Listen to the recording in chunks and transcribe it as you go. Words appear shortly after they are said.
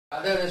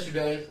Other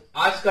students,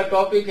 आज का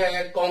topic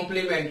है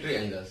complementary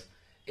angles.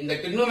 In the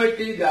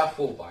trigonometry there are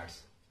 4 parts.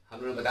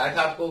 हमने बताया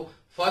था आपको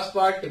first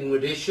part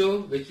trigonometry ratio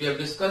which we have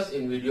discuss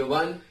in video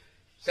 1।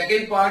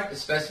 Second part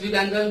specific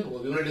angle, वो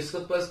भी हमने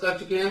डिस्कस कर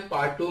चुके हैं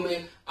पार्ट 2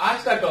 में।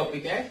 आज का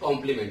टॉपिक है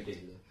कॉम्प्लीमेंट्री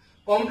एंगल।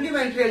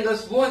 कॉम्प्लीमेंट्री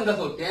एंगल्स वो एंगल्स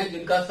होते हैं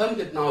जिनका सम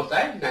कितना होता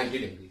है 90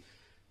 degree.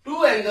 Two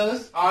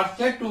angles are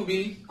said to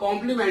be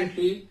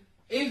complementary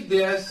if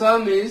their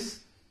sum is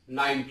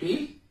 90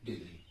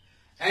 degree.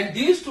 And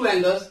these two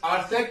angles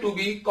are said to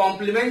be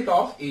complement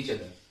of each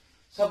other.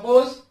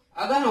 Suppose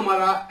अगर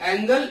हमारा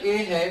angle A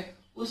है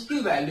उसकी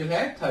वैल्यू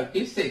है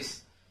 36,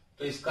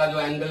 तो इसका जो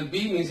एंगल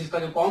B मीन्स इसका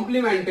जो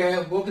कॉम्प्लीमेंट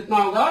है वो कितना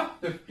होगा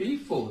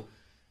 54.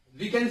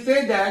 We can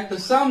say that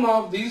the sum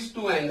of these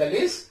two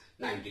angle is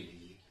 90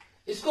 degree.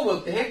 इसको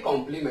बोलते हैं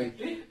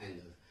complementary angle.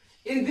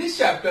 In this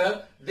chapter,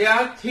 there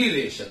are 3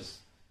 ratios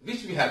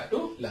which we have to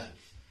learn.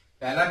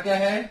 पहला क्या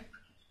है?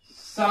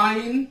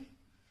 Sin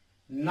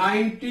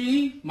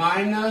 90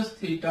 minus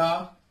theta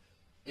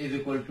is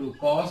equal to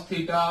cos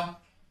theta.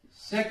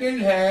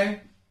 Second है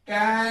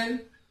tan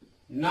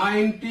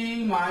 90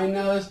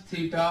 minus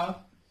theta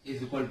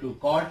is equal to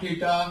cot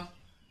theta.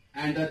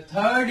 And the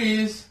third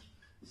is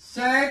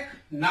sec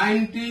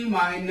 90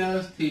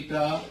 minus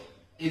theta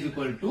is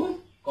equal to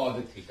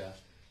cos theta.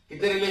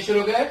 कितने relation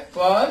हो गए?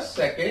 First,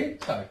 second,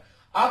 third.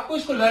 आपको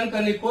इसको learn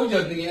करने की कोई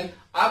जरूरत नहीं है।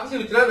 आपको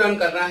सिर्फ इतना लर्न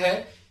करना है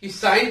कि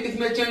साइन किस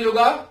में चेंज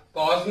होगा,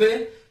 कॉस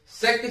में,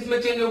 सेक किस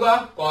में चेंज होगा,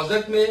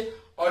 कॉजेट में,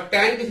 और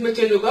टैन किस में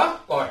चेंज होगा,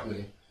 कॉट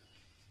में।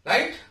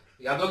 राइट,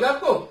 याद हो गया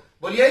आपको?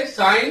 बोलिए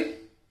साइन,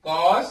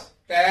 कॉस,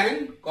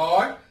 टैन,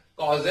 कॉट,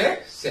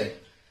 कॉजेट,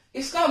 सेक।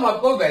 इसका हम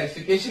आपको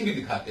वेरिफिकेशन भी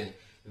दिखाते हैं।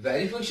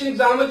 वेरिफिकेशन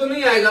एग्जाम में तो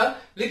नहीं आएगा,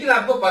 लेकिन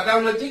आपको पता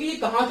होना चाहिए कि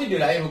कहां से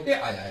डिराइव होके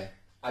आया है।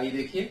 आइए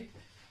देखिए,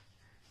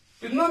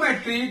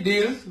 Trigonometry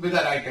deals with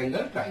a right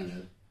angle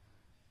triangle.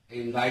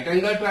 In right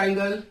angle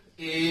triangle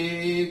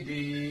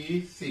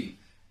ABC,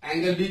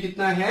 angle B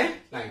कितना है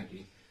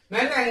 90।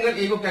 मैंने एंगल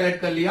A को कैलकुलेट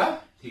कर लिया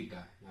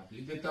थीटा। मैं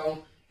लिख देता हूं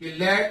कि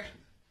let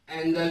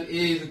angle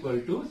A is equal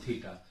to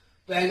theta.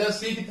 तो एंगल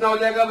C कितना हो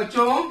जाएगा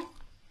बच्चों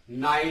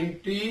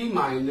 90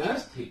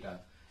 माइनस थीटा।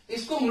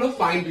 इसको हम लोग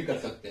फाइंड भी कर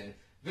सकते हैं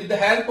with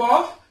the help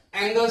of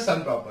angle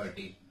sum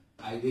property.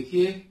 आइए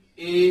देखिए,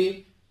 A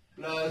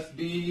plus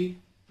B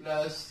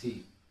plus C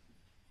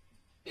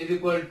is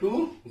equal to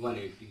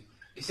 180।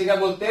 इसे क्या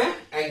बोलते हैं?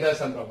 Angle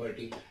sum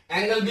property.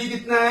 Angle B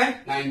कितना है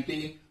 90।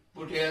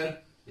 पुट हियर,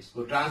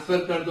 इसको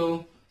ट्रांसफर कर दो,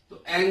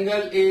 तो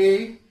angle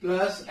A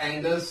plus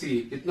angle C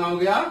कितना हो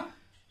गया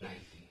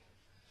 90।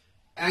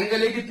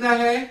 एंगल ए कितना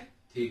है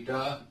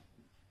theta.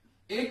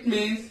 It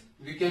means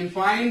we can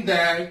find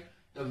that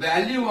the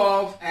value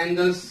of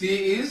angle C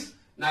is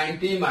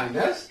 90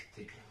 minus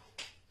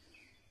theta.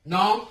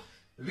 Now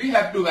we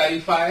have to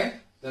verify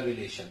the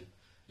relation.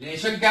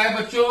 Relation क्या है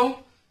बच्चों?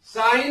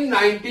 Sign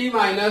 90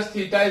 minus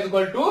theta is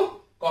equal to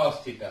cos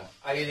theta.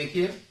 आइए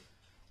देखिए,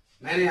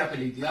 मैंने यहां पे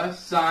लिख दिया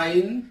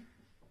साइन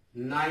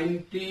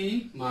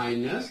 90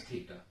 माइनस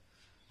थीटा।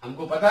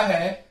 हमको पता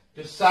है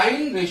जो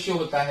साइन रेशियो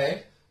होता है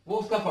वो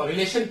उसका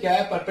रिलेशन क्या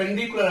है?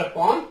 Perpendicular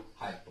upon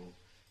hypo.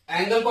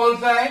 एंगल कौन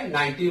सा है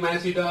 90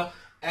 माइनस थीटा।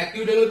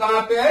 एक्यूट एंगल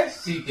कहां पे है?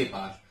 सी के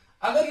पास।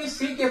 अगर ये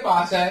सी के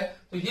पास है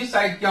तो ये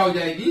साइड क्या हो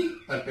जाएगी?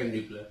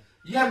 परपेंडिकुलर।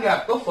 ये हमने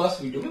आपको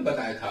फर्स्ट वीडियो में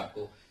बताया था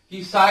आपको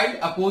कि side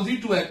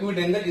opposite to acute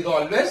angle is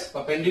always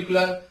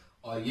perpendicular.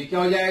 और ये क्या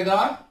हो जाएगा?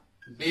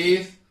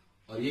 बेस।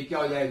 और ये क्या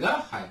हो जाएगा?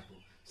 हाइपो।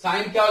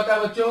 साइन क्या होता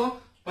है बच्चों?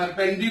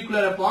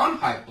 Perpendicular upon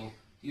hypo.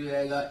 ये हो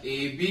जाएगा A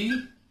B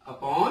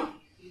upon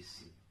A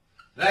C.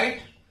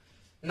 Right,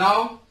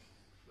 now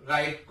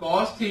right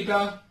cos theta.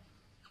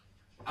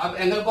 अब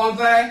एंगल कौन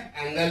सा है?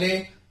 Angle A.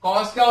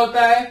 कॉस क्या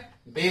होता है?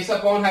 Base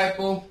upon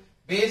hypo.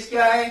 बेस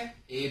क्या है?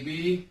 A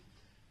B.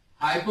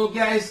 हाइपो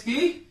क्या है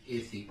इसकी? ए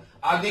सी।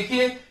 आप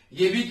देखिए,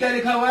 ये भी क्या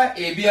लिखा हुआ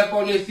है? ए बी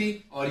अपॉन ए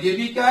सी, और ये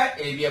भी क्या है?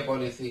 A B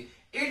upon A C.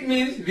 It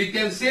means we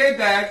can say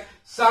that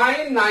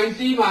sine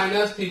 90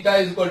 minus theta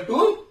is equal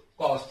to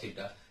cos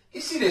theta.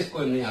 इसीलिए इसको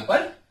हमने यहां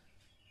पर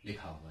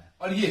लिखा हुआ है,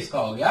 और ये इसका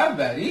हो गया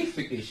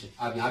वेरिफिकेशन।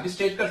 आप यहां भी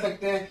स्टेट कर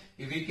सकते हैं,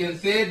 we can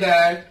say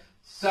that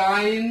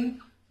sine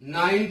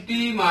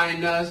 90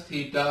 minus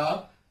theta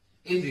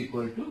is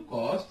equal to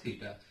cos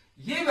theta.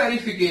 ये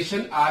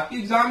वेरिफिकेशन आपके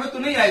एग्जाम में तो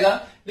नहीं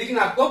आएगा, लेकिन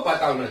आपको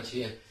पता होना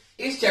चाहिए।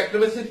 इस चैप्टर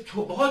में सिर्फ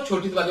बहुत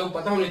छोटी सी बातों को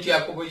पता होनी चाहिए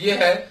आपको, वो ये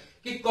है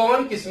कि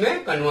कौन किस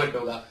में कन्वर्ट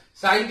होगा।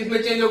 साइन किस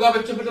में चेंज होगा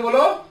बच्चों? फिर से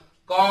बोलो,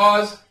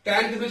 कॉस।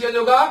 टैन किस में चेंज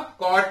होगा?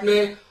 कॉट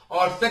में।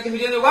 और सेक किस में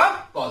चेंज होगा?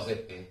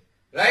 कॉसेट में।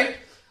 राइट,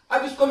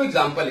 अब इसको हम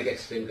एग्जांपल लेके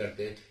एक्सप्लेन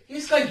करते हैं कि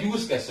इसका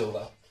यूज कैसे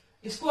होगा।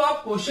 इसको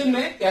आप क्वेश्चन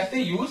में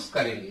कैसे यूज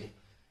करेंगे।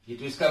 ये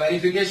तो इसका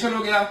वेरिफिकेशन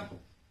हो गया,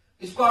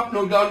 इसको आप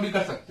नोट डाउन भी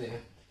कर सकते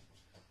हैं।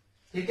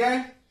 ठीक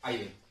है,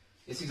 आइए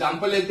इस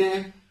एग्जांपल लेते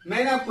हैं।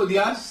 मैंने आपको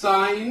दिया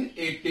साइन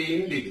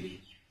 18 डिग्री।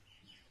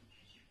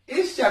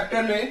 इस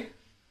चैप्टर में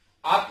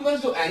आपके पास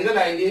जो एंगल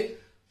आएंगे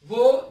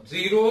वो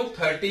 0,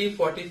 30,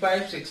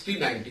 45, 60,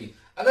 90।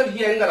 अगर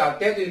ये एंगल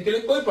आते हैं तो इनके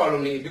लिए कोई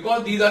प्रॉब्लम नहीं,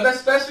 because these are the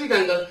specific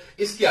angle.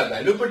 इसकी आप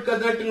वैल्यू पुट कर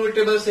देना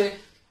ट्रिग्नोमेट्री टेबल से।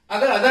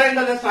 अगर अदर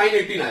एंगल है साइन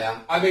 18 आया,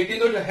 अब 18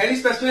 तो है नहीं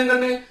स्पेसिफिक एंगल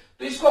में,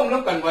 तो इसको हम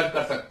लोग कन्वर्ट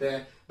कर सकते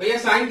हैं। भैया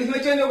साइन किस में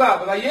चेंज होगा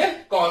बताइए,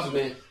 कॉस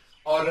में,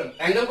 और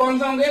एंगल कौन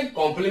सा होंगे,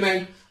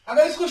 कॉम्प्लीमेंट।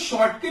 अगर इसको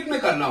शॉर्टकट में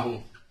करना हो,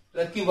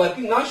 की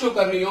वर्किंग ना शो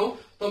करनी हो,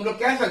 तो हम लोग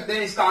कह सकते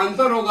हैं इसका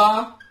आंसर होगा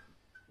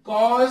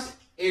कॉस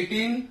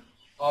 18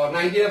 और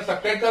 19 अब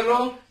सब्ट्रैक्ट कर लो,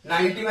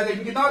 90 में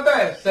 18 कितना होता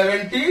है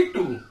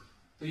 72,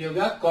 तो ये हो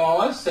गया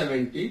कॉस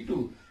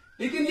 72।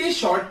 लेकिन ये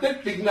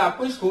शॉर्टकट ट्रिक में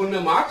आपको स्कूल में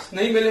मार्क्स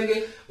नहीं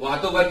मिलेंगे, वहां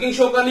तो वर्किंग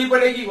शो करनी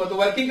पड़ेगी, वो तो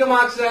वर्किंग के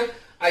मार्क्स है।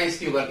 आइए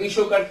इसकी वर्किंग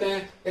शो करते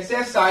हैं। जैसे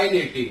है साइन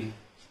 18,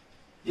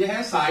 ये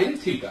है साइन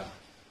थीटा,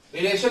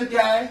 रिलेशन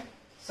क्या है,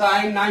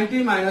 sign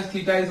 90 minus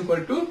theta is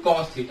equal to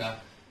cos theta.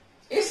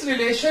 इस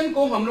रिलेशन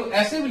को हम लोग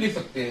ऐसे भी लिख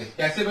सकते हैं,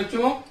 कैसे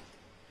बच्चों,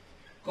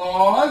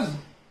 cos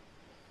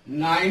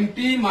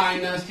 90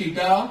 minus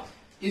theta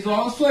is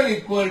also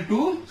equal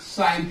to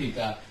sine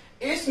theta.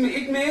 इसमें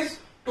इट मीन्स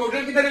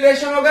टोटल कितना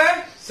रिलेशन हो गए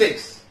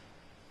 6।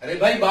 अरे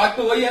भाई बात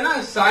तो वही है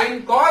ना,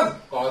 sine cos,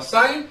 cos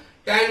sine,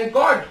 tan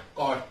cot,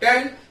 cot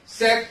ten,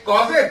 sec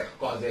cosec,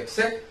 cosec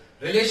सेक,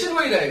 रिलेशन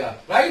वही रहेगा,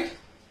 राइट।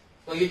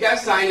 तो ये क्या है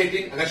साइन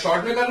 18, अगर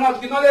शॉर्ट में करना हो तो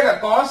कितना हो जाएगा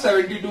कॉस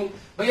 72।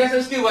 भैया सर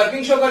इसकी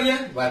वर्किंग शो करिए,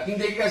 वर्किंग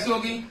देखिए कैसे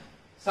होगी,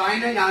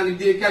 साइन है यहां लिख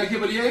दिए, क्या लिखिए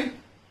बोलिए,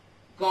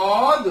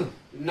 cos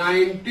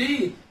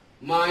 90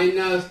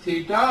 minus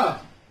theta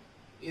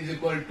is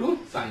equal to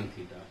sine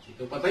theta.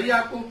 तो पता ही है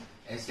आपको,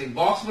 ऐसे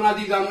बॉक्स बना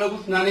दी एग्जामिनर को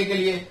सुनाने के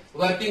लिए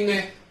वर्किंग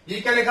में। ये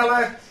क्या लिखा हुआ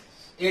है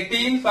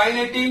 18 साइन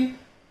 18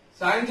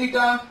 साइन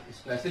थीटा,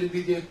 इसको ऐसे लिख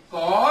दीजिए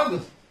कॉस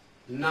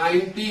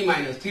 90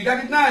 माइनस थीटा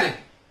कितना है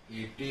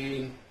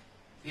 18,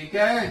 ठीक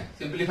है,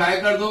 सिंप्लीफाई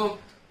कर दो,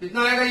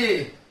 कितना आएगा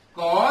ये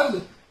cos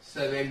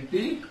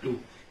 72।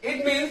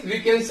 It means we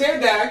can say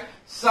that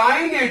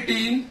sin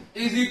 18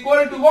 is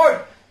equal to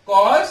what,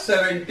 cos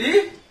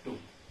 72।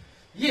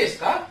 ये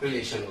इसका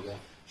रिलेशन हो गया।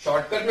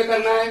 शॉर्टकट में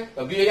करना है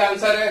तभी ये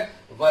आंसर है,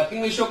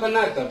 वर्किंग में शो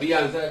करना है तभी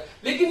आंसर है,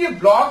 लेकिन ये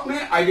ब्लॉक में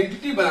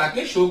आइडेंटिटी बना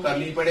के शो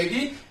करनी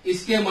पड़ेगी,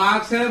 इसके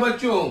मार्क्स है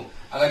बच्चों।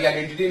 अगर ये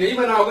आइडेंटिटी नहीं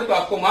बनाओगे तो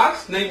आपको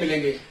मार्क्स नहीं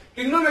मिलेंगे।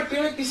 ट्रिग्नोमेट्री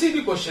में किसी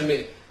भी क्वेश्चन में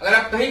अगर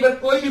आप कहीं पर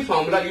कोई भी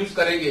फॉर्मूला यूज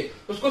करेंगे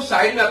तो उसको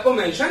साइड में आपको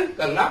मेंशन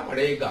करना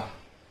पड़ेगा,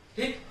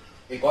 ठीक।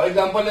 एक और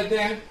एग्जांपल लेते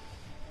हैं,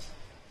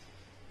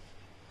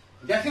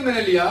 जैसे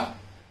मैंने लिया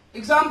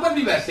एग्जांपल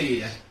भी वैसे ही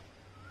है।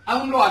 अब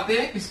हम लोग आते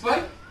हैं इस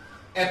पर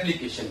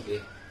एप्लीकेशन पे,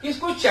 कि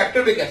इसको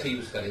चैप्टर में कैसे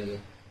यूज करेंगे।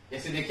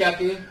 जैसे देखिए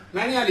आके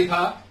मैंने यहां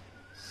लिखा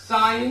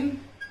साइन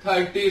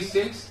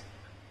 36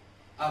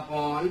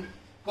 अपॉन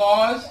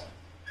कॉस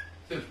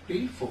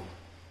 54।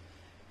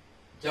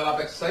 जब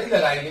आप एक्सरसाइज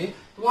लगाएंगे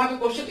तो वहां पे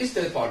क्वेश्चन इस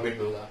तरह फॉर्मेट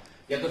में होगा,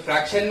 या तो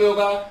फ्रैक्शन में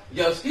होगा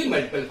या उसकी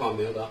मल्टीपल फॉर्म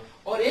में होगा।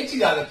 और एक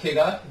चीज याद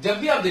रखिएगा, जब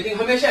भी आप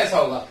देखेंगे हमेशा ऐसा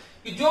होगा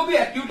कि जो भी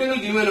एक्यूट एंगल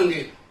गिवन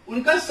होंगे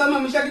उनका सम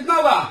हमेशा कितना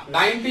होगा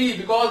 90,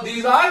 because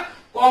these are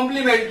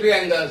complementary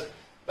angles.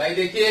 भाई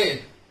देखिए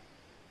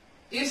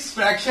इस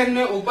फ्रैक्शन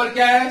में ऊपर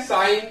क्या है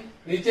साइन,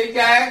 नीचे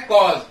क्या है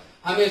कॉस,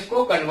 हमें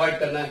इसको कन्वर्ट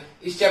करना है।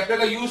 इस चैप्टर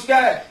का यूज क्या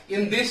है,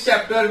 in this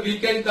chapter we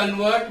can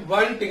convert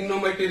one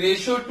trigonometry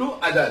ratio two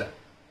other,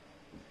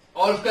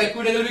 और उसका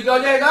एक्यूट एंगल भी क्या हो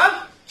जाएगा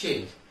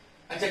चेंज।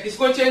 अच्छा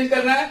किसको चेंज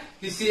करना है,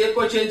 किसी एक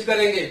को चेंज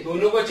करेंगे,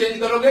 दोनों को चेंज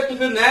करोगे तो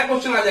फिर नया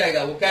क्वेश्चन आ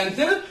जाएगा, वो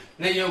कैंसिल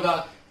नहीं होगा।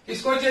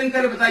 किसको चेंज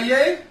करें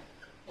बताइए,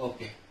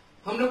 ओके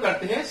हम लोग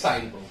करते हैं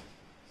साइन को।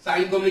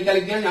 साइन को हमने क्या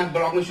लिख दिया, यहाँ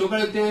ब्लॉक में शो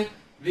कर देते हैं,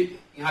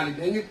 यहां लिख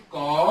देंगे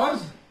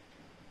cos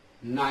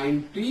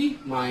 90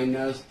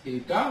 minus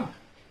theta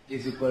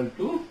is equal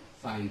to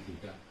sine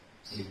theta.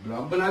 एक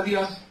ब्लॉक बना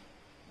दिया,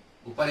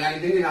 ऊपर यहां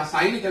लिख देंगे, यहां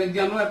साइन लिख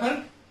दिया हम लोग पर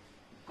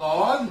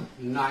कॉस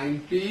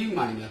 90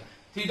 माइनस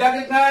थीटा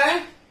कितना है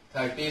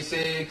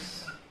 36,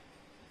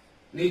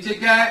 नीचे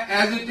क्या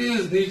है एज इट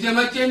इज, नीचे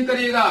मत चेंज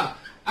करिएगा।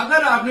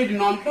 अगर आपने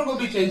डिनोमिनेटर को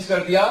भी चेंज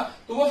कर दिया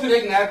तो वो फिर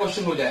एक नया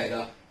क्वेश्चन हो जाएगा,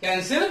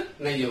 कैंसिल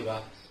नहीं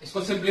होगा।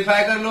 इसको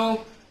सिंप्लीफाई कर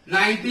लो,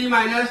 90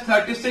 माइनस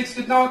 36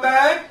 कितना होता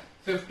है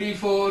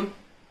 54,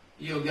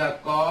 ये हो गया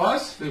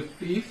cos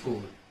 54,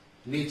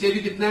 नीचे भी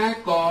कितना है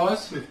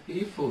cos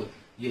 54,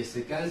 ये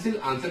से कैंसिल,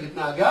 आंसर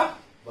कितना आ गया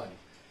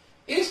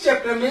 1। इस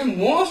चैप्टर में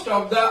मोस्ट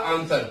ऑफ द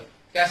आंसर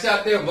कैसे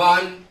आते हैं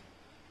 1,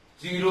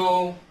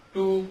 0,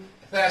 2,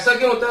 ऐसा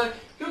क्यों होता है,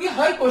 क्योंकि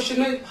हर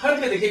क्वेश्चन में हर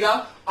में देखिएगा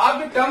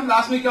आपके टर्म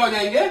लास्ट में क्या हो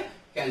जाएंगे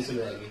कैंसिल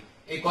हो जाएंगे।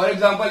 एक और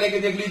एग्जांपल लेके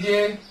देख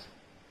लीजिए,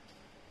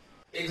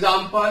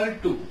 example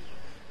 2।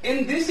 In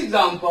this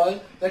example,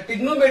 the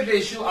trigonometric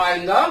ratio are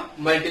in the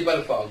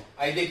multiple form.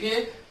 आई देखिए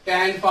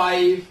tan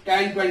 5,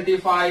 tan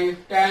 25,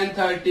 tan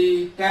 30,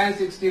 tan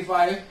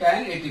 65,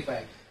 tan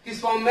 85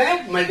 किस फॉर्म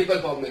में, मल्टीपल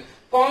फॉर्म में।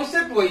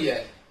 कॉन्सेप्ट वही है,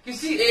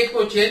 किसी एक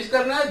को चेंज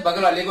करना है,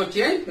 बगल वाले को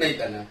चेंज नहीं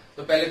करना है।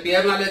 तो पहले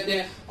पेयर बना लेते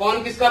हैं,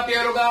 कौन किसका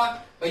पेयर होगा,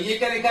 तो ये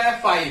क्या लिखा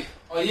है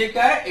 5 और ये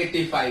क्या है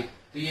 85,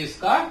 तो ये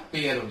इसका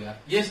पेयर हो गया।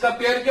 ये इसका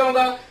पेयर क्या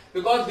होगा,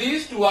 because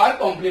these two are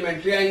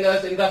complementary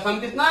angles, इनका सम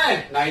कितना है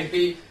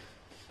 90।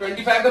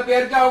 25 का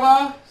पेयर क्या होगा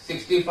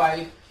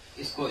 65,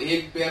 इसको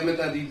एक पेयर में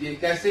कर दीजिए,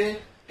 कैसे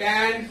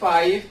tan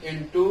 5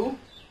 into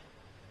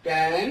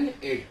tan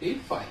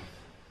 85,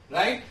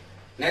 right.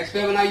 Next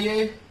pair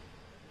बनाइए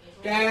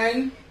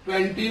tan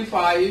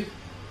 25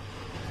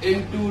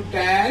 इंटू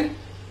tan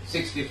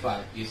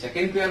 65, ये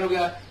सेकेंड पेयर हो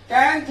गया।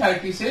 tan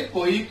 30 से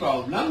कोई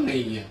प्रॉब्लम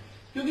नहीं है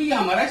क्योंकि ये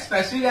हमारा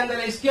स्पेसिफिक एंगल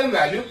है, इसकी हम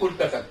वैल्यू पुट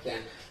कर सकते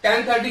हैं।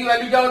 tan 30 की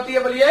वैल्यू क्या होती है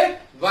बोलिए,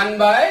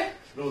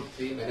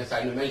 1/√3, मैंने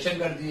साइड में मेंशन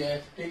कर दिया है।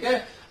 ठीक है,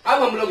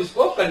 अब हम लोग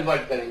इसको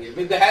कन्वर्ट करेंगे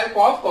with the help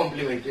of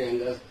complementary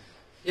angles.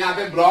 यहाँ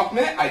पे ब्लॉक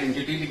में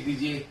आइडेंटिटी लिख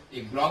दीजिए,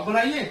 एक ब्लॉक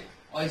बनाइए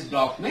और इस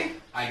ब्लॉक में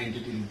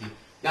आइडेंटिटी लिख दीजिए।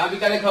 यहाँ पे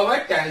क्या लिखा हुआ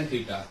है, tan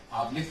थीटा।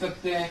 आप लिख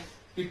सकते हैं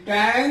कि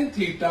tan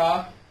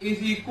theta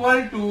is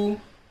equal to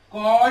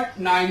cot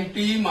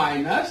 90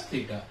 minus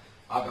theta.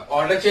 आप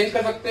ऑर्डर चेंज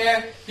कर सकते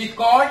हैं कि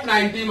cot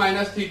 90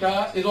 minus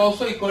theta is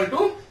also equal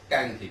to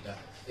tan theta.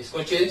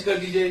 इसको चेंज कर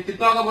दीजिए,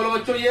 कितना होगा बोलो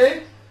बच्चों, ये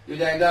हो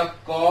जाएगा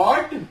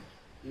cot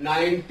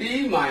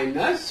 90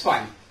 माइनस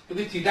 5,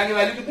 क्योंकि थीटा की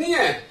वैल्यू कितनी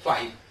है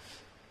 5।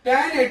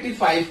 tan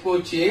 85 को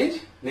चेंज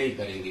नहीं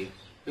करेंगे,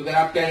 तो अगर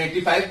आप tan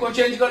 85 को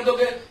चेंज कर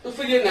दोगे तो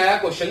फिर ये नया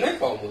क्वेश्चन में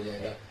फॉर्म हो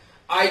जाएगा।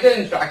 Either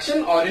in fraction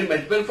or in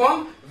multiple form,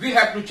 we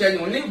have to change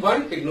only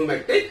one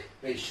trigonometric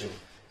ratio.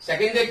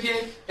 Second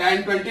देखिए, tan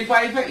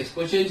 25 है,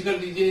 इसको चेंज कर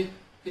दीजिए,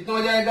 कितना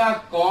हो जाएगा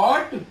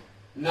cot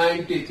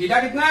 90, थीटा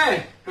कितना है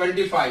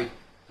 25,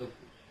 तो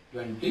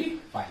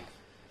 25,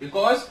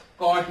 because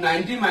cot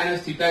 90 minus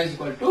theta is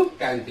equal to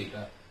tan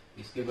theta.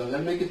 इसके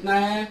बगल में कितना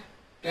है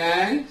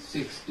tan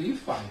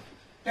 65,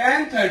 tan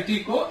 30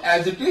 को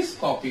एज इट इज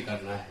कॉपी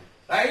करना है,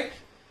 राइट।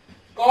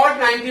 cot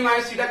 90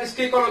 माइनस थीटा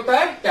किसके इक्वल होता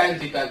है,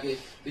 tan थीटा के,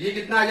 तो ये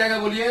कितना आ जाएगा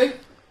बोलिए,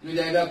 ये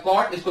जाएगा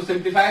cot, इसको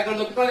सिंप्लीफाई कर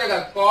दो, कितना हो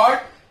जाएगा cot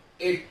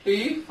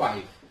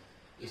 85,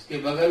 इसके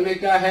बगल में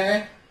क्या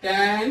है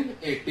tan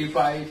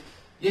 85,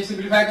 ये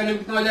सिंप्लीफाई करने में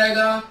कितना हो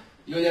जाएगा,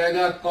 ये हो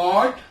जाएगा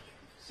cot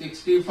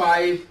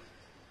 65,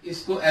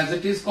 इसको एज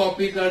इट इज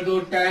कॉपी कर दो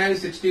tan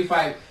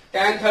 65,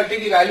 tan 30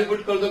 की वैल्यू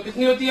पुट कर दो,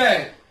 कितनी होती है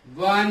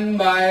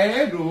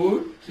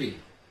 1/√3।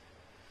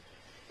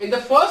 In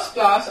the first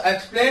class, I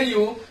explained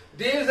you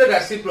there is a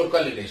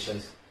reciprocal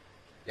relations.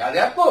 याद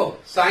है आपको,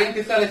 साइन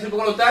किसका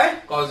रेसिप्रोकल होता है,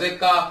 कॉसेक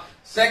का,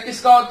 सेक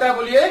किसका होता है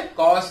बोलिए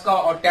कॉस का,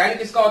 और tan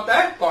किसका होता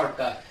है कॉट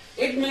का।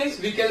 It means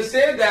we can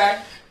say that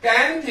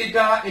tan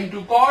theta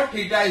into cot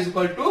theta is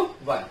equal to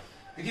 1।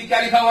 देखिए क्या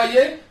लिखा हुआ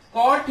ये,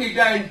 cot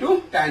theta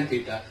into tan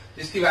theta,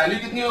 जिसकी वैल्यू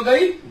कितनी हो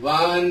गई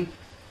 1।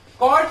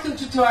 कॉट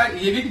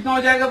ये भी कितना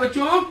हो जाएगा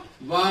बच्चों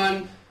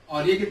 1,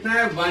 और ये कितना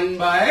है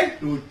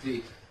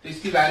 1/√3, तो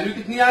इसकी वैल्यू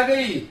कितनी आ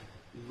गई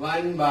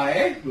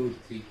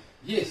 1/√3।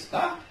 ये इसका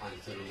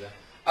आंसर हो गया।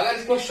 अगर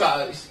इसको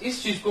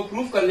इस चीज को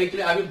प्रूव करने के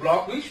लिए आप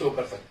ब्लॉक भी शो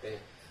कर सकते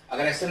हैं।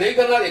 अगर ऐसा नहीं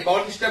करना, एक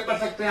और स्टेप कर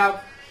सकते हैं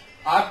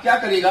आप क्या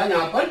करिएगा,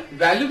 यहाँ पर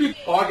वैल्यू भी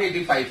cot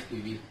 85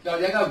 की भी क्या हो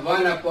जाएगा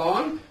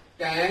 1/tan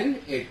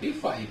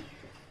 85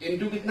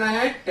 इंटू कितना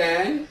है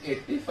tan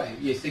 85,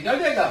 ये इससे क्या हो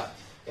जाएगा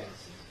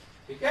कैंसिल।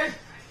 ठीक है,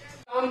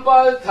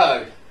 example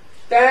third,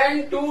 tan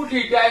 2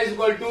 theta is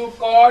equal to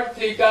cot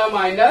theta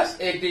minus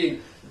 18।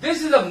 This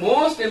is the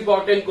most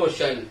important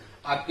question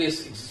आपके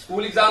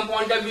school exam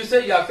point of view से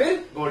या फिर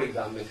बोर्ड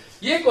एग्जाम में।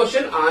 ये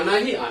क्वेश्चन आना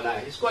ही आना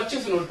है, इसको अच्छे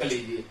से नोट कर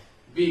लीजिए।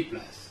 B+,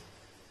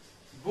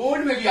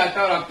 बोर्ड में भी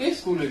आता है और आपके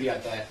स्कूल में भी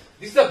आता है।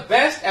 This is the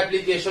best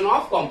application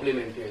of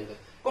complementary angle.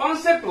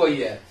 Concept वही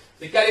है,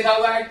 तो क्या लिखा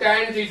हुआ है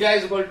tan theta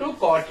is equal to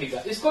cot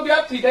theta, इसको भी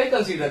आप थीटा ही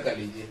कंसीडर कर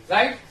लीजिए,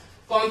 राइट।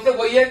 कॉन्सेप्ट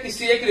वही है,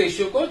 किसी एक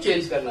रेशियो को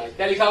चेंज करना है।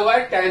 क्या लिखा हुआ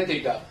है tan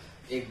थीटा,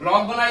 एक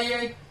ब्लॉक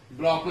बनाइए,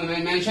 ब्लॉक में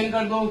मैं मेंशन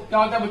कर दो, क्या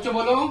होता है बच्चों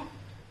बोलो,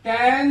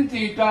 tan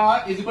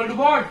theta is equal to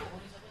what,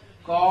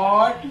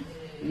 cot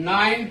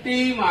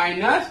 90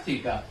 minus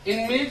theta.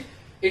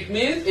 It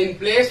means in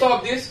place of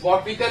this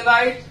what we can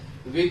write?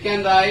 We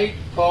can write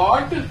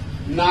cot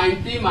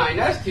 90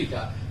 minus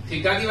theta.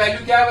 Theta की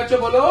वैल्यू क्या है बच्चों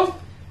बोलो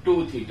 2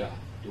 थीटा,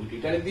 2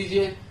 थीटा लिख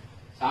दीजिए।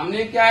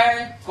 सामने क्या है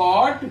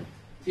cot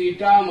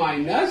theta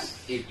minus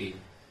 18।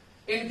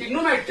 In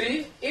trigonometry,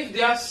 if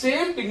they are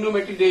same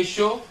trigonometric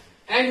ratio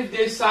and if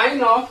their sign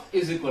of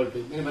is equal to,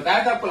 मैंने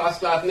बताया था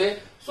क्लास में,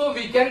 so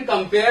we can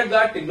compare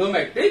the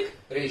trigonometric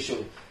ratio।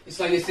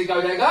 इसका इससे क्या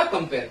हो जाएगा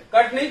कंपेयर,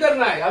 कट नहीं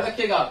करना है, याद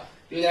रखिएगा।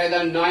 ये जाएगा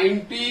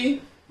 90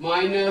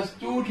 minus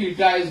 2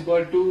 theta is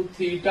equal to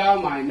theta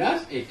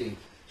minus 18,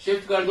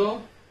 shift कर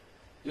दो,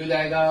 ये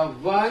जाएगा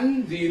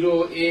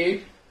 108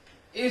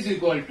 इज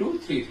इक्वल टू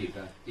 3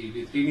 थीटा,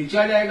 3 नीचे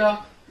आ जाएगा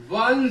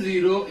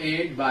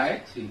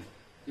 108/3,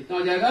 कितना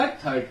हो जाएगा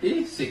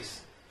 36।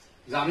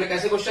 एग्जाम में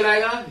कैसे क्वेश्चन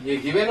आएगा, ये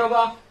गिवन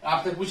होगा,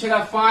 आपसे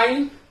पूछेगा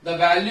find the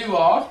value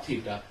of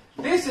theta.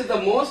 This is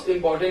the most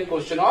important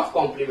question of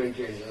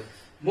complementary angle.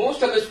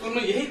 Most of the school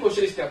में यही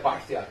क्वेश्चन इस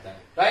पार्ट से आता है,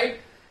 right.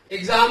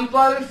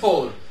 Example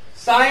 4,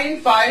 sign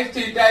 5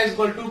 theta is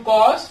equal to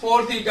cos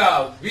 4 theta,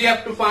 we have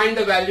to find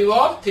the value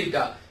of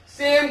theta.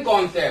 Same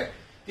concept,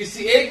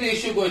 किसी एक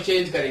ratio को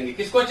change करेंगे,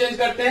 किसको चेंज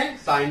करते हैं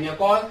साइन या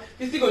कॉस,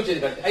 किसी को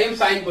चेंज करते हैं, आई हम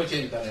साइन को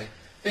चेंज कर रहे हैं।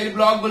 फिर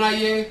ब्लॉक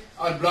बनाइए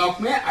और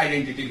ब्लॉक में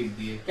आइडेंटिटी लिख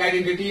दिए, क्या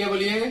आइडेंटिटी है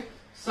बोलिए,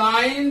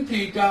 sine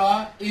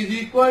theta is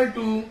equal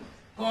to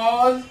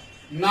cos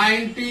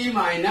 90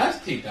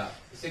 minus theta.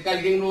 इसे क्या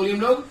लिखेंगे बोलिए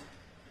हम लोग,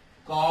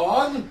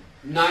 cos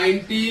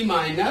 90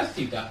 माइनस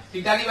थीटा।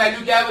 थीटा की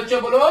वैल्यू क्या है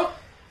बच्चों बोलो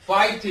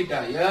 5 थीटा,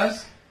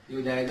 यस, ये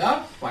हो जाएगा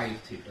 5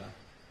 theta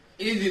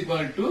is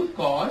equal to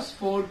cos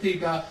 4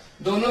 theta.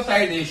 दोनों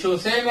साइड रेशियो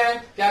सेम है,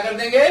 क्या कर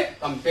देंगे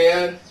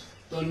कंपेयर।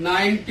 तो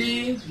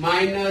 90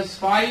 minus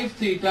 5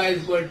 theta is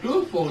equal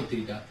to 4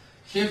 theta.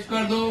 Shift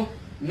कर दो,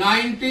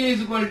 90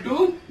 is equal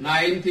to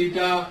 9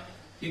 theta.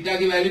 Theta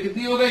की वैल्यू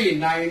कितनी हो गई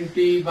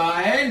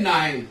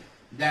 90/9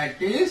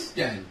 that is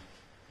 10।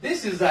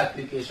 This is the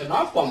application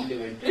of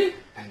complementary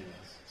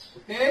angles.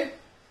 Okay.